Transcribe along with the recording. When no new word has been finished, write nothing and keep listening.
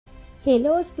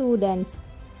Hello students,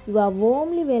 you are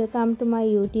warmly welcome to my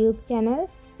YouTube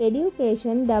channel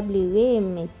Education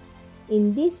WAMH.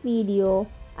 In this video,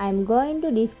 I am going to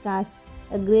discuss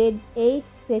a grade 8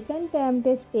 second term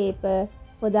test paper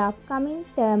for the upcoming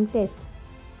term test.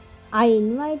 I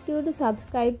invite you to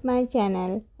subscribe my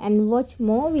channel and watch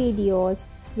more videos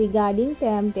regarding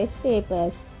term test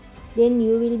papers. Then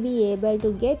you will be able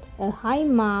to get a high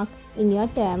mark in your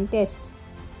term test.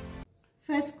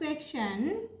 First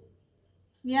question.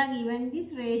 We are given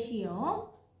this ratio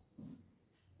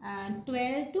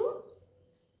 12 to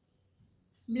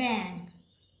blank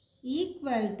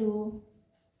equal to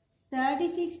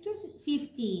 36 to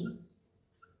 15.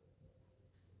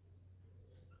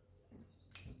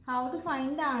 How to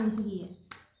find the answer here?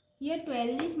 Here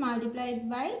 12 is multiplied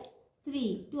by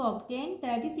 3 to obtain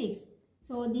 36.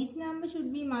 So this number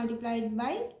should be multiplied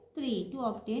by 3 to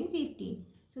obtain 15.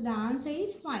 So the answer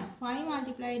is 5. 5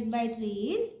 multiplied by 3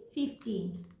 is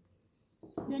 15.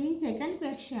 Then in second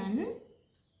question,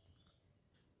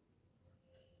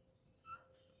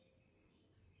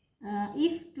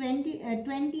 if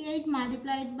 28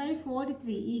 multiplied by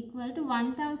 43 equal to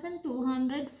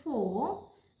 1204,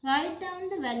 write down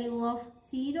the value of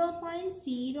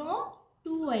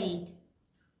 0.028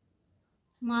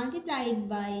 multiplied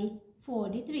by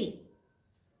 43.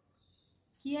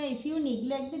 Here if you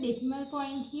neglect the decimal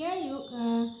point here,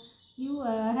 you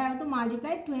have to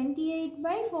multiply 28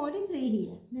 by 43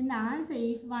 here. Then the answer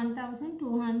is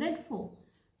 1204.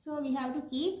 So we have to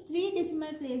keep 3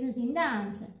 decimal places in the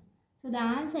answer. So the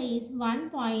answer is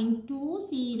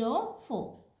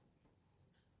 1.204.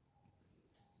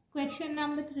 Question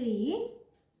number 3.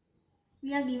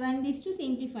 We are given this to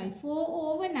simplify.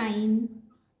 4 over 9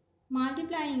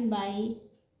 multiplying by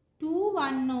 2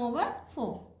 1 over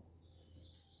 4.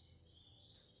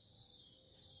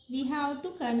 We have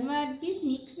to convert this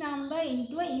mixed number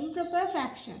into an improper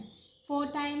fraction. 4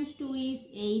 times 2 is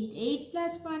 8. 8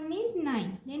 plus 1 is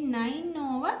 9. Then 9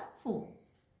 over 4.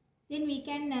 Then we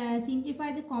can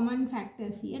simplify the common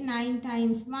factors here. 9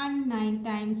 times 1, 9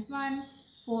 times 1,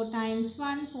 4 times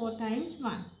 1, 4 times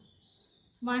 1.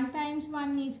 1 times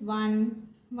 1 is 1.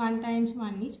 1 times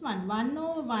 1 is 1. 1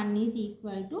 over 1 is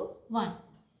equal to 1.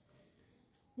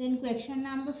 Then question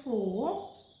number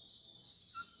 4.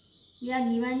 We are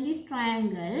given this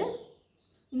triangle.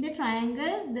 In the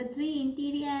triangle, the 3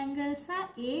 interior angles are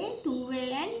A,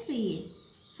 2A and 3A.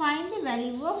 Find the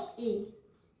value of A.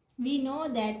 We know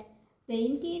that the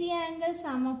interior angle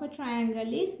sum of a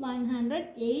triangle is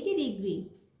 180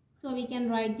 degrees. So we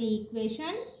can write the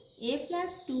equation A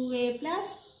plus 2A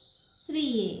plus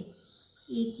 3A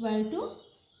equal to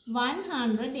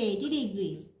 180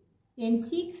 degrees. Then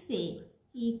 6A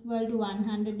equal to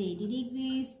 180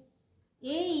 degrees. A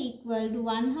equal to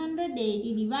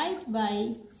 180 divided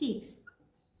by 6,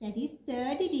 that is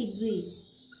 30 degrees.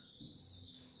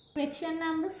 Question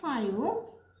number 5.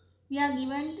 We are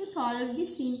given to solve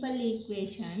this simple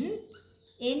equation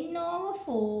n over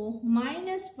 4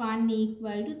 minus 1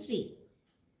 equal to 3.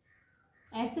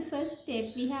 As the first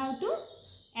step, we have to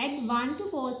add 1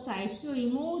 to both sides to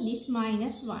remove this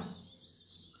minus 1.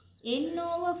 N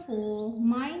over 4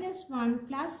 minus 1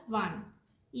 plus 1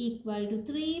 equal to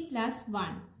 3 plus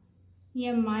 1.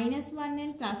 Here minus 1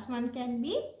 and plus 1 can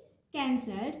be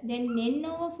cancelled. Then n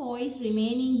over 4 is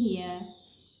remaining here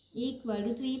equal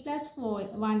to 3 plus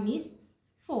 1 is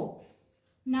 4.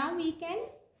 Now we can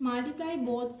multiply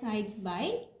both sides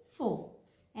by 4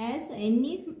 as n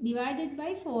is divided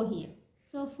by 4 here.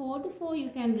 So 4 to 4 you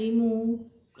can remove,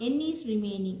 n is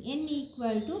remaining. N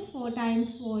equal to 4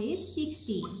 times 4 is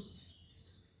 16.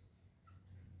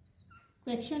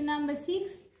 Question number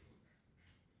 6.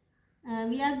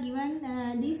 We are given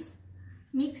this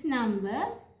mixed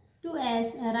number to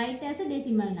write as a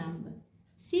decimal number.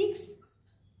 6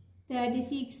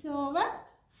 36 over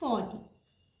 40.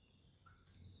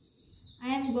 I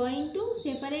am going to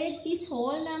separate this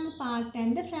whole number part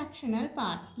and the fractional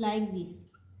part like this.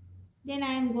 Then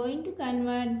I am going to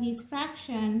convert this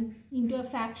fraction into a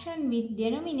fraction with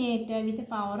denominator with a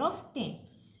power of 10.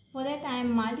 For that I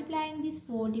am multiplying this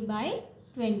 40 by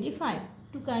 25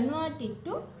 to convert it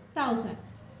to 1000.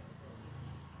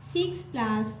 6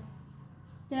 plus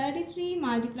 33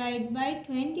 multiplied by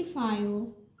 25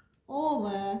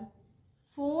 over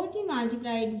 40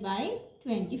 multiplied by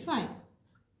 25.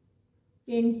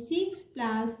 Then 6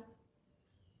 plus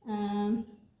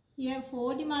here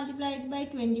 40 multiplied by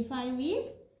 25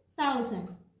 is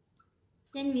 1000.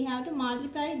 Then we have to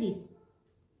multiply this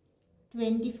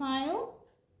 25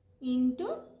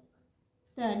 into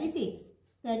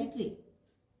 33.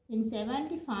 Then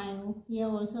 75, here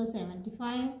also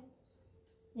 75,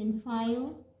 then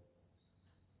 5,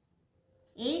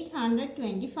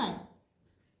 825.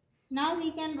 Now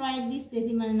we can write this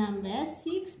decimal number as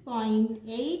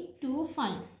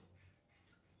 6.825.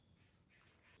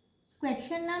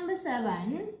 Question number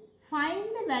 7. Find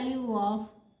the value of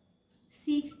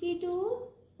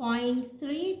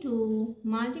 62.32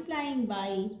 multiplying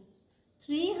by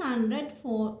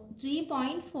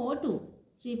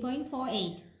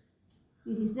 3.48.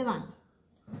 This is the one.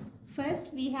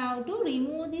 First we have to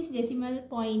remove this decimal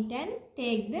point and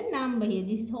take the number here.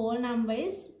 This whole number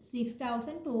is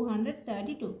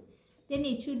 6232. Then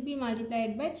it should be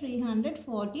multiplied by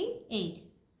 348.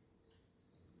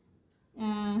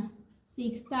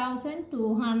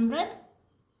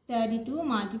 6232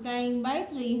 multiplying by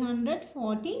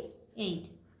 348.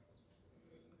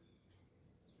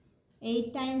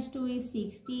 8 times 2 is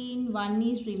 16, 1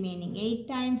 is remaining. 8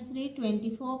 times 3,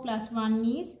 24 plus 1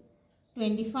 is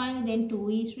 25, then 2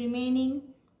 is remaining.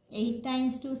 8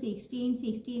 times 2, 16,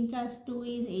 16 plus 2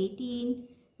 is 18,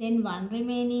 then 1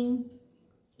 remaining.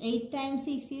 8 times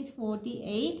 6 is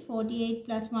 48, 48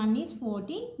 plus 1 is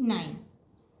 49.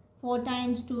 4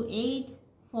 times 2, 8,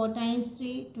 4 times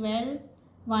 3, 12,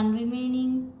 1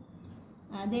 remaining.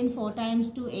 Then 4 times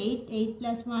 2, 8, 8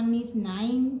 plus 1 is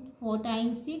 9, 4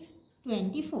 times 6,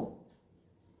 24.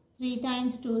 3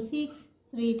 times 2, 6,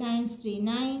 3 times 3,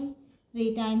 9,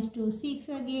 3 times 2, 6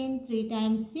 again, 3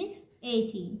 times 6,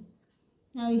 18.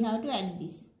 Now we have to add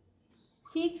this.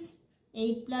 6,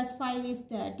 8 plus 5 is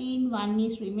 13, 1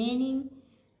 is remaining.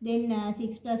 Then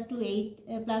 6 plus 2,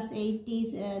 8 plus 8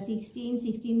 is 16,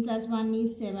 16 plus 1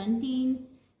 is 17,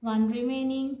 1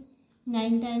 remaining.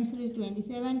 9 times 3 is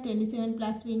 27, 27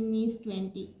 plus 1 is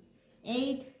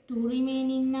 28, 2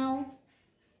 remaining now.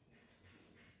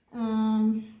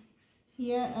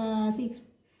 Here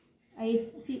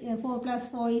 4 plus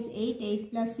 4 is 8,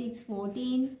 8 plus 6,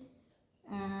 14,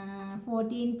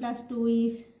 14 plus 2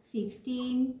 is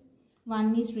 16,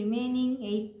 1 is remaining,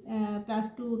 8 plus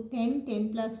 2, 10,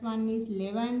 10 plus 1 is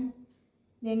 11,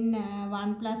 then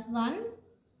 1 plus 1,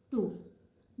 2.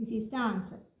 This is the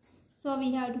answer. So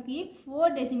we have to keep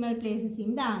 4 decimal places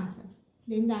in the answer.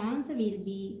 Then the answer will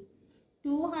be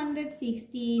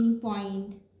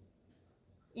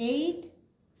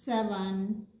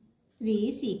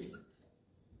 216.8736.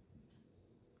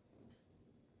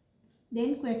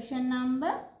 Then question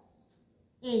number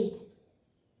 8.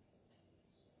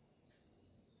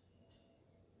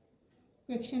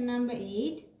 Question number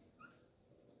 8.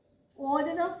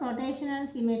 Order of rotational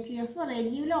symmetry of a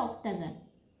regular octagon.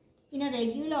 In a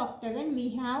regular octagon,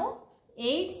 we have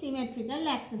 8 symmetrical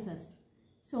axes.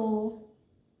 So,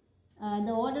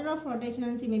 the order of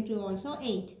rotational symmetry also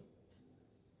 8.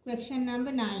 Question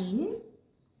number 9.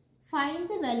 Find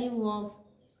the value of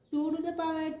 2 to the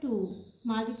power 2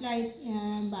 multiplied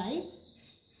by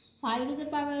 5 to the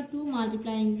power 2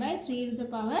 multiplying by 3 to the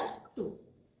power 2.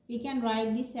 We can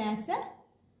write this as a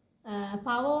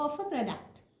power of a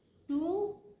product.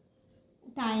 2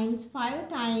 times 5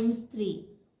 times 3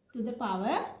 to the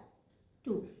power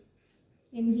 2.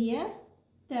 Then here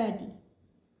 30.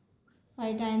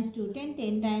 5 times 2, 10.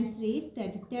 10 times 3 is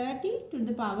 30. 30 to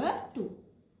the power 2.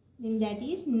 Then that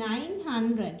is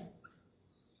 900.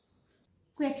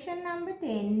 Question number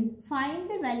 10. Find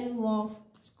the value of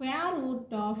square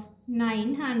root of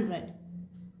 900.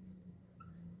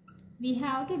 We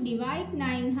have to divide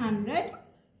 900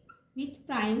 with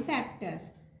prime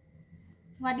factors.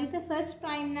 What is the first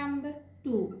prime number?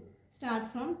 2.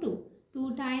 Start from 2.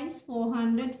 2 times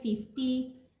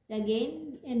 450.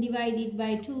 Again divided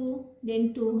by 2.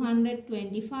 Then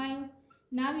 225.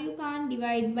 Now you can't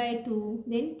divide by 2.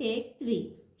 Then take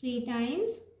 3. 3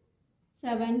 times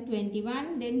 7,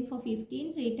 21. Then for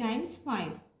 15, 3 times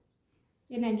 5.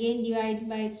 Then again divide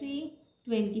by 3,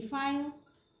 25.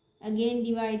 Again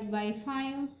divide by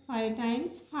 5, 5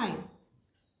 times 5.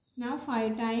 Now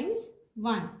 5 times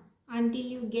 1. Until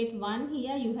you get 1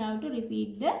 here, you have to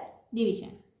repeat the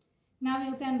division. Now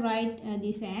you can write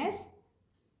this as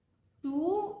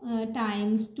 2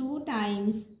 times 2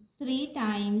 times 3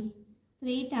 times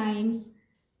 3 times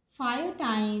 5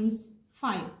 times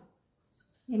 5.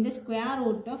 Then the square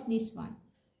root of this one.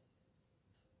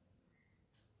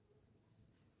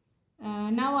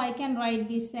 Now I can write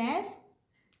this as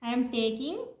I am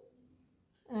taking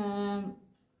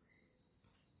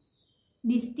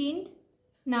distinct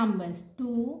numbers.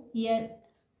 2 here,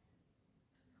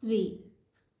 3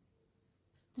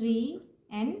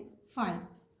 and 5.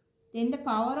 Then the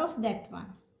power of that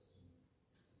one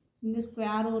in the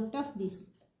square root of this.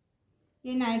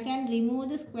 Then I can remove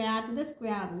the square to the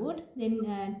square root.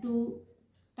 Then 2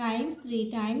 times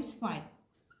 3 times 5.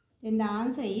 Then the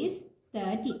answer is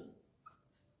 30.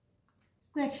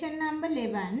 Question number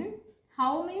 11.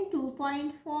 How many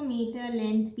 2.4 meter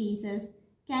length pieces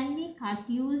can be cut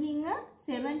using a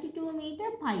 72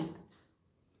 meter pipe?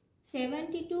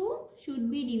 72 should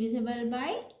be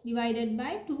divided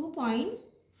by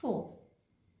 2.4.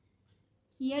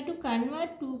 Here to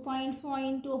convert 2.4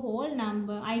 into a whole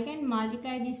number, I can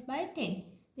multiply this by 10.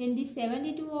 Then this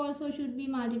 72 also should be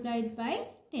multiplied by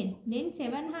 10. Then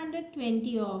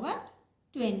 720 over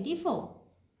 24.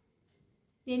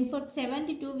 Then for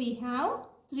 72 we have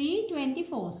 3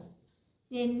 24s.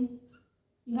 Then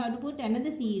you have to put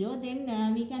another 0.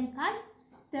 Then we can cut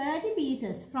 30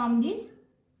 pieces from this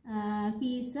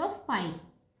piece of pipe.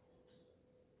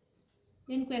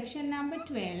 Then question number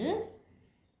 12.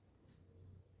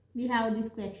 We have this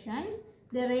question.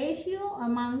 The ratio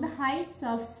among the heights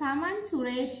of Saman,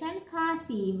 Suresh and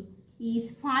Kasim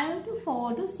is 5 to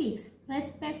 4 to 6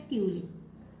 respectively.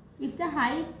 If the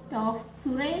height of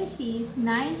Suresh is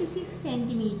 96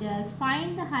 centimeters,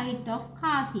 find the height of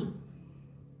Kasim.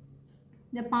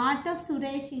 The part of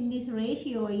Suresh in this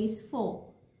ratio is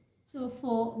 4. So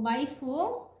by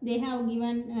 4 they have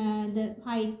given the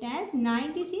height as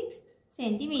 96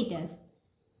 centimeters.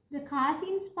 The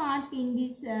Kasim's part in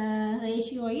this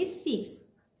ratio is 6.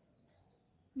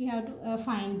 We have to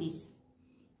find this.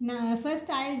 Now first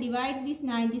I will divide this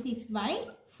 96 by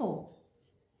 4.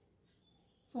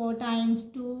 4 times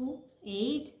 2,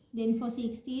 8. Then for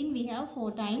 16 we have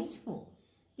 4 times 4.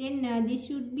 Then this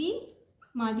should be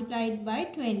multiplied by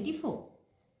 24.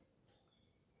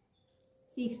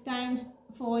 6 times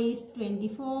 4 is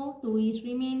 24. 2 is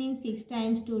remaining. 6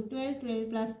 times 2, 12. 12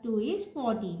 plus 2 is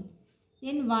 14.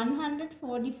 Then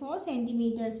 144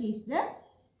 centimeters is the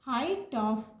height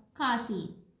of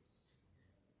Kasim.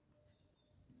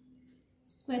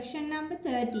 Question number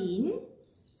 13.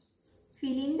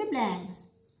 Fill in the blanks.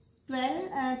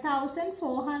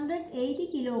 12,480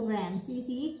 kilograms is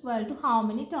equal to how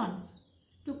many tons?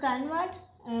 To convert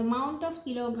amount of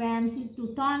kilograms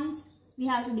into tons, we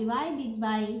have to divide it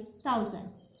by 1000.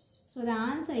 So the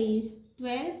answer is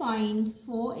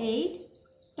 12.48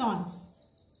 tons.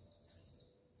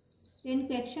 Then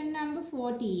question number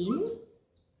 14,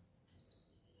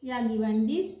 we are given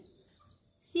this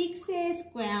 6a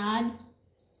squared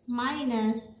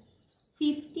minus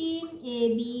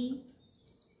 15ab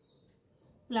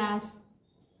plus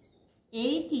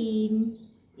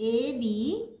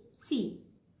 18abc.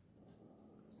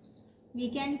 We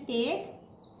can take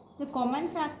the common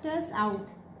factors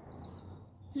out.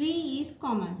 3 is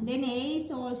common. Then a is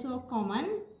also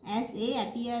common as a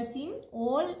appears in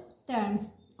all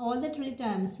terms. All the 3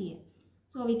 terms here.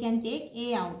 So we can take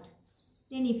a out.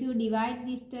 Then if you divide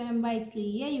this term by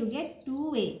 3a, you get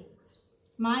 2a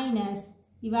minus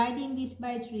dividing this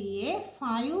by 3a,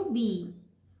 5b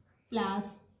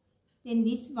plus then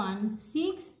this one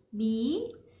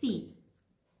 6bc.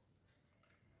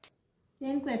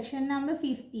 Then question number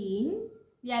 15.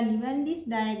 We are given this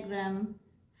diagram.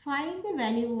 Find the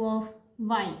value of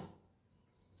y.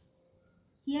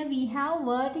 Here we have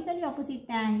vertically opposite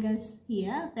angles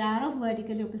here, pair of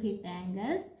vertically opposite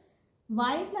angles.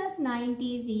 Y plus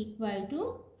 90 is equal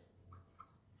to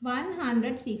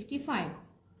 165.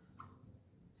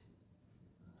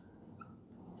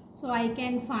 So I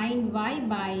can find y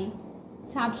by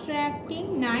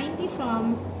subtracting 90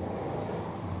 from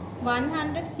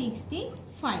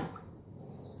 165.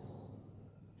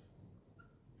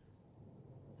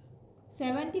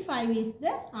 75 is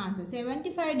the answer.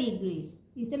 75 degrees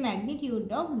is the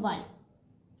magnitude of y.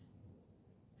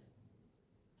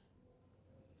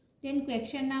 Then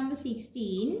question number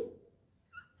 16.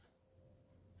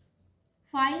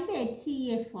 Find the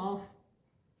HCF of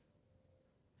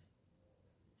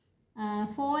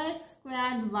 4x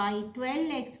squared y,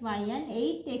 12xy and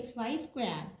 8xy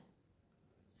squared.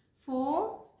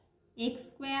 4x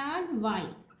squared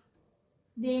y,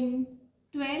 then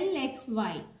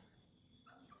 12xy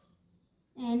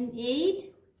and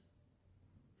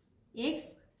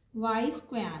 8xy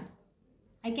squared.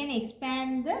 I can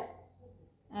expand the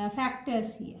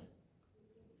factors here.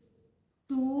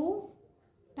 2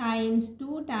 times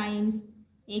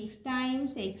x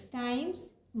times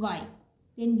y.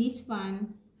 Then this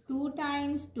one 2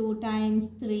 times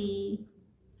 3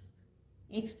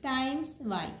 x times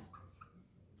y.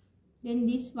 Then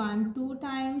this one 2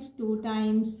 times 2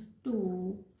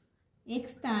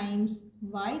 x times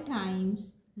y.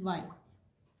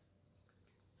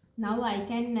 Now I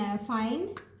can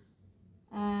find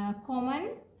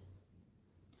common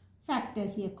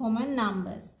factors here, common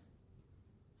numbers.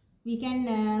 We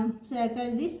can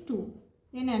circle this 2.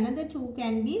 Then another 2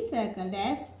 can be circled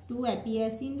as 2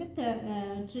 appears in the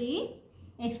 3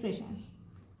 expressions.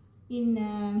 In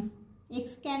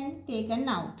x can taken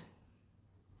out.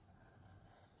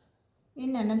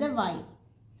 then another y.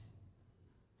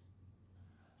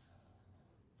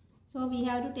 So we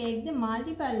have to take the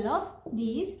multiple of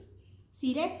these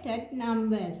selected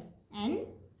numbers and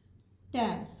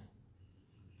terms.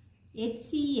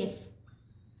 HCF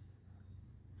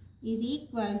is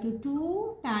equal to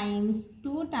 2 times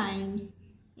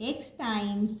x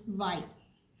times y.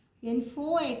 Then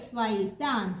 4xy is the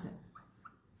answer.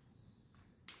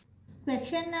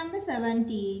 Question number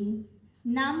 17.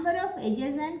 Number of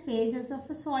edges and faces of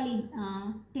a solid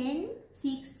are 10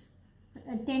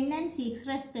 and 6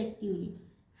 respectively.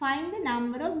 Find the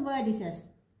number of vertices.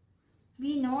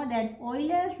 We know that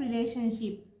Euler's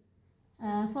relationship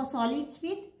for solids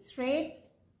with straight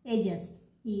edges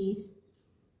is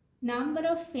number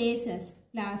of faces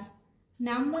plus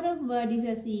number of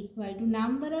vertices equal to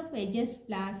number of edges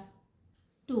plus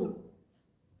 2.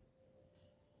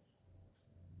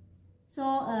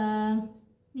 So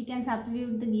we can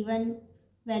substitute the given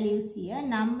values here.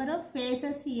 Number of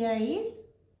faces here is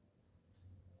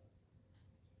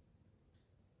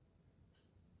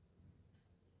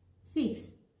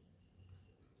 6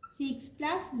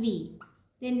 plus v.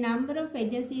 Then number of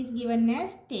edges is given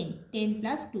as 10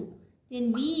 plus 2.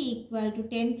 Then v equal to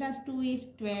 10 plus 2 is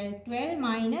 12. 12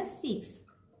 minus 6,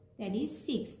 that is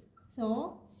 6.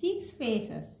 So 6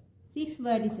 faces, 6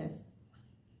 vertices.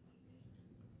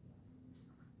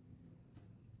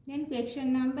 Then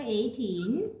question number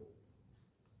 18.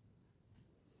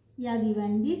 We are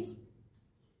given this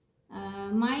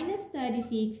minus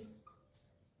 36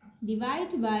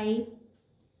 divided by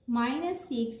minus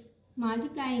 6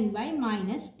 multiplying by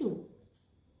minus 2.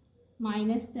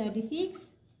 Minus 36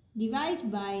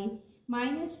 divided by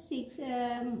minus 6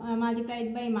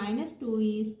 multiplied by minus 2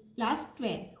 is plus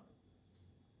 12.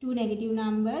 Two negative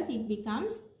numbers, it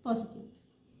becomes positive.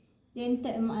 Then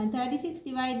 36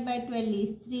 divided by 12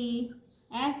 is 3.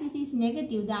 As this is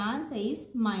negative, the answer is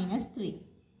minus 3.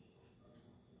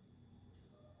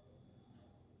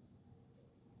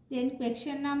 Then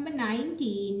question number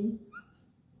 19.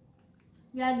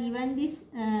 We are given this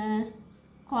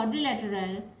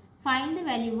quadrilateral. Find the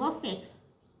value of x.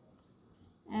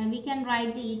 We can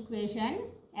write the equation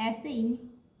as the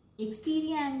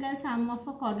exterior angle sum of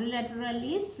a quadrilateral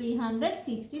is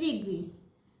 360 degrees.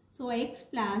 So x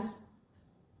plus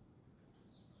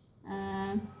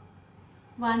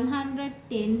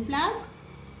 110 plus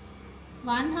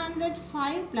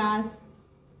 105 plus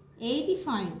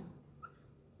 85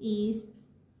 is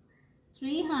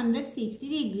 360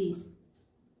 degrees.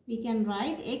 We can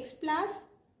write x plus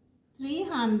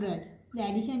 300. The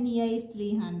addition here is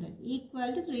 300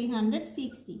 equal to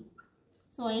 360.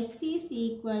 So x is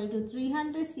equal to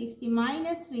 360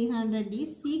 minus 300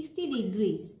 is 60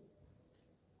 degrees.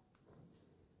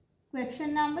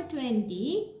 Question number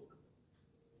 20.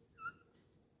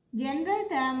 General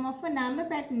term of a number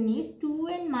pattern is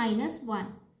 2n minus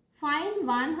 1. Find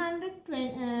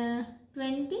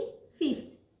 125th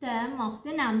term of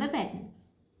the number pattern.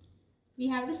 We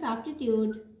have to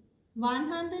substitute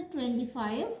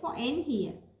 125 for n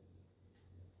here.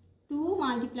 2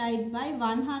 multiplied by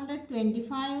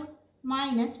 125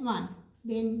 minus 1.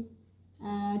 Then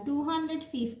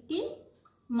 250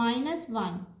 minus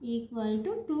 1 equal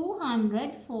to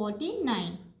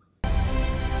 249.